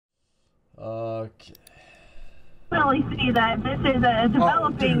Okay. Really see that this is a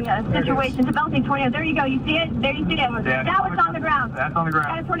developing situation, developing tornado. There you go. You see it? There you see it. Yeah, Now it's on the ground. That's on the ground.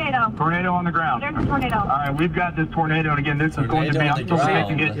 That's a tornado. Tornado on the ground. There's a tornado. All right, we've got this tornado, and again, this is going to be, I'm still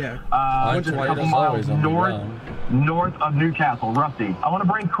predicting it, just a couple miles north of Newcastle. Rusty. I want to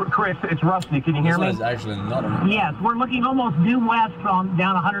bring Chris. It's Rusty. Can you hear me? This is actually not on the Yes, we're looking almost due west from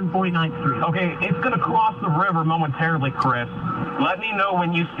down 149th Street. Okay, it's going to cross the river momentarily, Chris. Let me know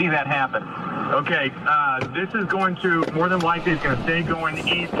when you see that happen. Okay, this is going to, more than likely, it's going to stay going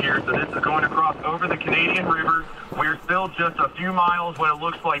east here, so this is going to cross over the Canadian rivers. We're still just a few miles, what it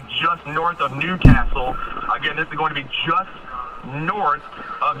looks like, just north of Newcastle. Again, this is going to be just north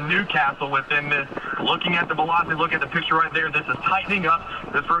of Newcastle within this. Looking at the velocity, look at the picture right there. This is tightening up.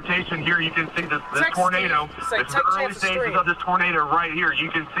 This rotation here, you can see this tornado. This is the early stages of this tornado right here. You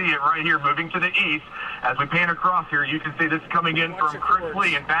can see it right here moving to the east. As we pan across here, you can see this coming in from Chris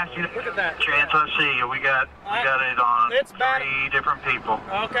Lee and Bastion. Look at that. Chance, I see you. We got it on three different people.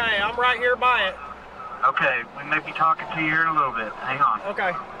 Okay, I'm right here by it. Okay, we may be talking to you here in a little bit. Hang on.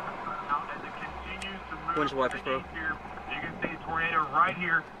 Okay. Now, as it continues to move Windshield wipers, bro. here, you can see a tornado right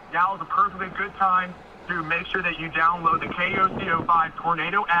here. Now is a perfectly good time to make sure that you download the KOCO5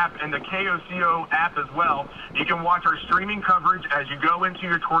 Tornado app and the KOCO app as well. You can watch our streaming coverage as you go into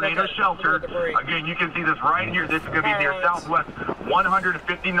your tornado shelter. Again, you can see this right here. This is going to be near Southwest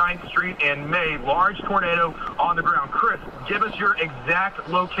 159th Street in May. Large tornado on the ground. Chris, give us your exact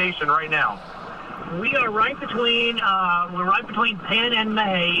location right now. We are right between Penn and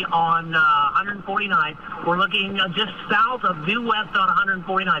May on 149th. We're looking just south of due west on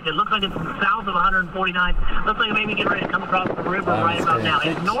 149th. It looks like it's south of 149th. Looks like it may be getting ready to come across the river right about now.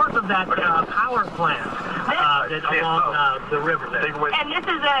 It's north of that power plant along the river there. And this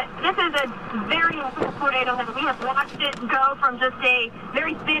is a very intense tornado. We have watched it go from just a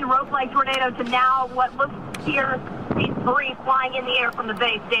very thin rope-like tornado to now what looks here debris flying in the air from the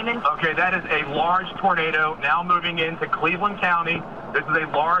base. Damon. Okay, that is a large tornado now moving into Cleveland County. This is a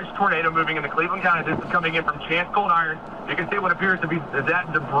large tornado moving into Cleveland County. This is coming in from Chance Cold Iron. You can see what appears to be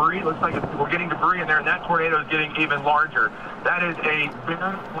that debris. Looks like we're getting debris in there, and that tornado is getting even larger. That is a very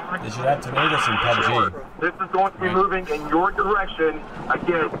large. They should have tornadoes in PUBG. This is going to be moving in your direction,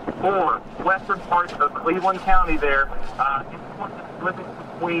 again, for western parts of Cleveland County there. Living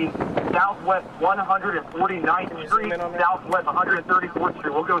between Southwest 149th Street, Southwest 134th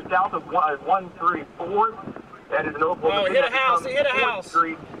Street. We'll go south of 134th. That is an Oklahoma. Oh, hit a house, hit a house.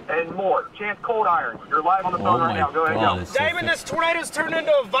 Street and more. Chance Cold Iron, you're live on the phone right now. Go ahead, go. Damon, this tornado's turned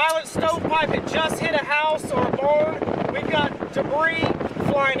into a violent stovepipe. It just hit a house or a barn. We've got debris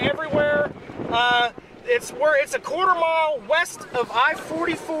flying everywhere. It's a quarter mile west of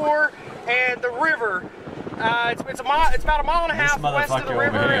I-44 and the river. It's about a mile and a half west of the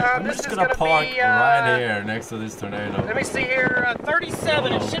river. I'm just gonna park right here next to this tornado. Let me see here.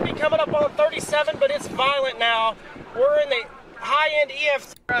 37. It should be coming up on 37, but it's violent now. We're in the high-end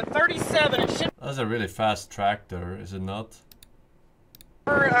EF 37. It should. That's a really fast tractor, is it not?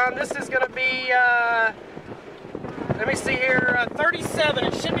 This is gonna be. Let me see here. 37.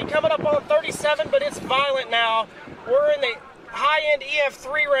 It should be coming up on 37, but it's violent now. We're in the high-end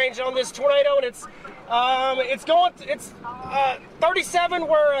EF3 range on this tornado, and it's 37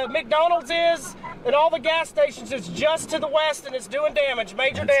 where McDonald's is, and all the gas stations. It's just to the west, and it's doing damage,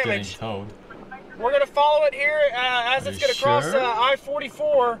 major damage. We're gonna follow it here as it's gonna cross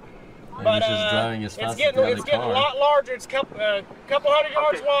I-44. But it's getting a lot larger. It's a couple hundred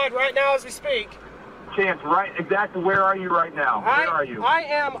yards wide right now as we speak. Chance, right? Exactly. Where are you right now? Where are you? I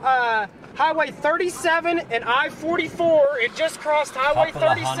am Highway 37 and I-44. It just crossed Highway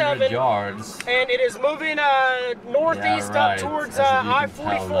 37, yards. and it is moving northeast up towards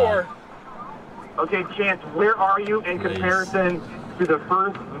I-44. Okay, Chance, where are you in comparison to the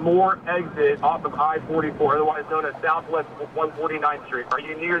first Moore exit off of I-44, otherwise known as Southwest 149th Street? Are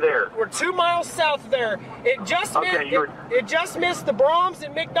you near there? We're 2 miles south of there. It just missed the Brahms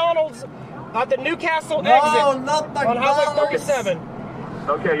and McDonald's at the Newcastle exit not on Highway 37.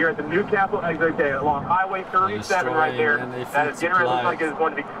 Okay, you're at the Newcastle exit, okay, along Highway 37 right there. That is getting ready to look like it's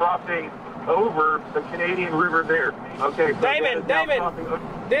going to be crossing over the Canadian River there. Okay, so Damon,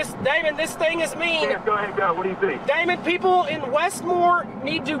 this thing is mean. Chance, go ahead, go. What do you think? Damon, people in Westmore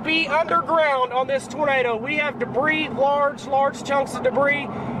need to be underground on this tornado. We have debris, large chunks of debris.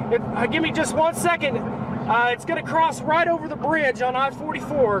 Give me just 1 second. It's going to cross right over the bridge on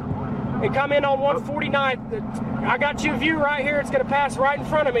I-44. And come in on 149th. I got you a view right here. It's going to pass right in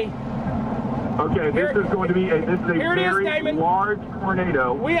front of me. Okay, this is going to be a very large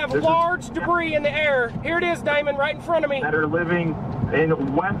tornado. We have large debris in the air. Here it is, Damon, right in front of me. That are living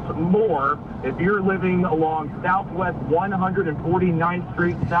in West Moore. If you're living along Southwest 149th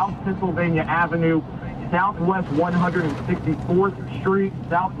Street, South Pennsylvania Avenue, Southwest 164th Street,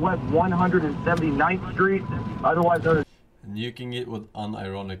 Southwest 179th Street, otherwise known as Nuking it would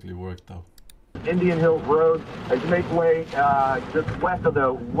unironically work though. Indian Hills Road, as you make way just west of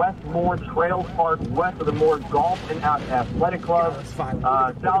the West Moore Trail Park, west of the Moore Golf and Athletic Club,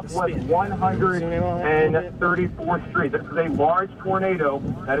 Southwest 134th Street. This is a large tornado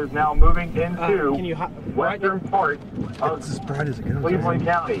that is now moving into western part of Cleveland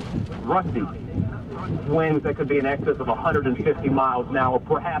County. Rusty. Winds that could be in excess of 150 miles an hour,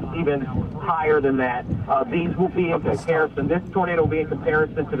 perhaps even higher than that. These will be in comparison. This tornado will be in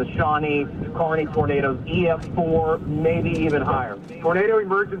comparison to the Shawnee, Kearney tornadoes, EF4, maybe even higher. Tornado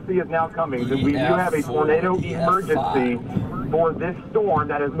emergency is now coming. We do have a tornado emergency for this storm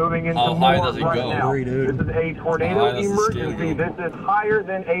that is moving into Moore right now. This is a tornado emergency. This is higher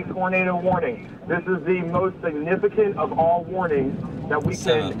than a tornado warning. This is the most significant of all warnings that we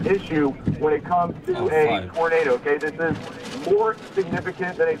can issue when it comes to a tornado. Okay, this is more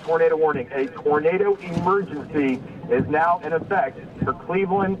significant than a tornado warning. A tornado emergency is now in effect for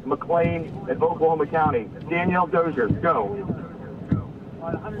Cleveland, McLean, and Oklahoma County. Danielle Dozier, go.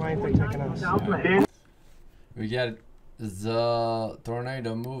 Why ain't they taking us? We got the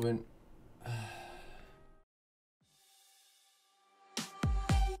tornado moving.